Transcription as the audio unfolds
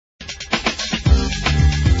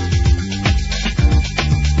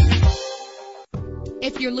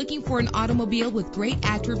If you're looking for an automobile with great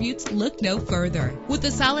attributes, look no further. With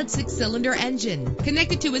a solid 6-cylinder engine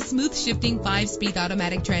connected to a smooth shifting 5-speed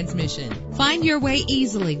automatic transmission, find your way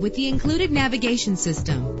easily with the included navigation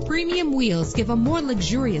system. Premium wheels give a more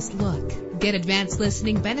luxurious look. Get advanced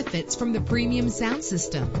listening benefits from the premium sound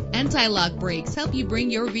system. Anti-lock brakes help you bring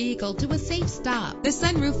your vehicle to a safe stop. The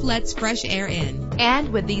sunroof lets fresh air in. And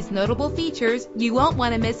with these notable features, you won't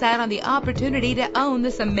want to miss out on the opportunity to own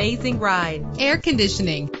this amazing ride. Air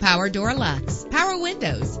conditioning, power door locks, power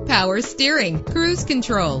windows, power steering, cruise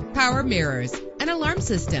control, power mirrors, an alarm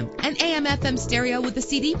system, an AM/FM stereo with a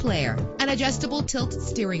CD player, an adjustable tilt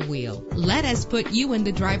steering wheel. Let us put you in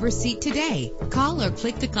the driver's seat today. Call or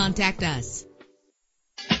click to contact us.